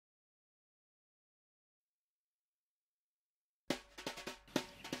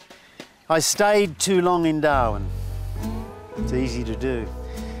I stayed too long in Darwin. It's easy to do.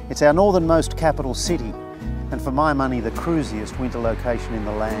 It's our northernmost capital city, and for my money, the cruisiest winter location in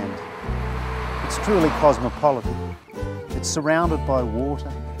the land. It's truly cosmopolitan. It's surrounded by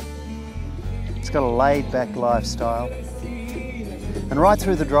water. It's got a laid-back lifestyle. And right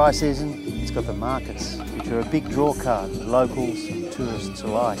through the dry season, it's got the markets, which are a big draw card for locals and tourists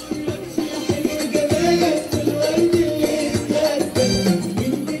alike.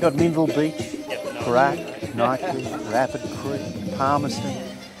 You've got Mindle Beach, Crack, Knightly, Rapid Creek,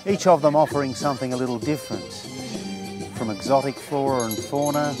 Palmerston, each of them offering something a little different. From exotic flora and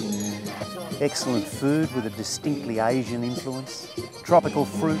fauna, excellent food with a distinctly Asian influence, tropical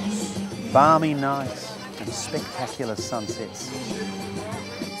fruits, balmy nights and spectacular sunsets.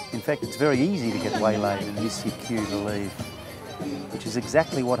 In fact, it's very easy to get waylaid and miss your cue to leave, which is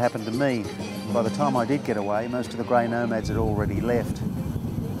exactly what happened to me. By the time I did get away, most of the grey nomads had already left.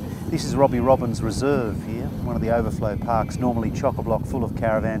 This is Robbie Robbins Reserve here, one of the overflow parks, normally chock-a-block full of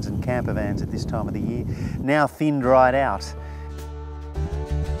caravans and camper vans at this time of the year, now thin dried out.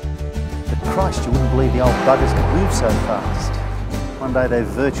 But Christ, you wouldn't believe the old buggers could move so fast. One day they've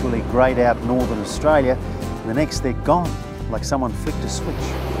virtually greyed out northern Australia, and the next they're gone, like someone flicked a switch.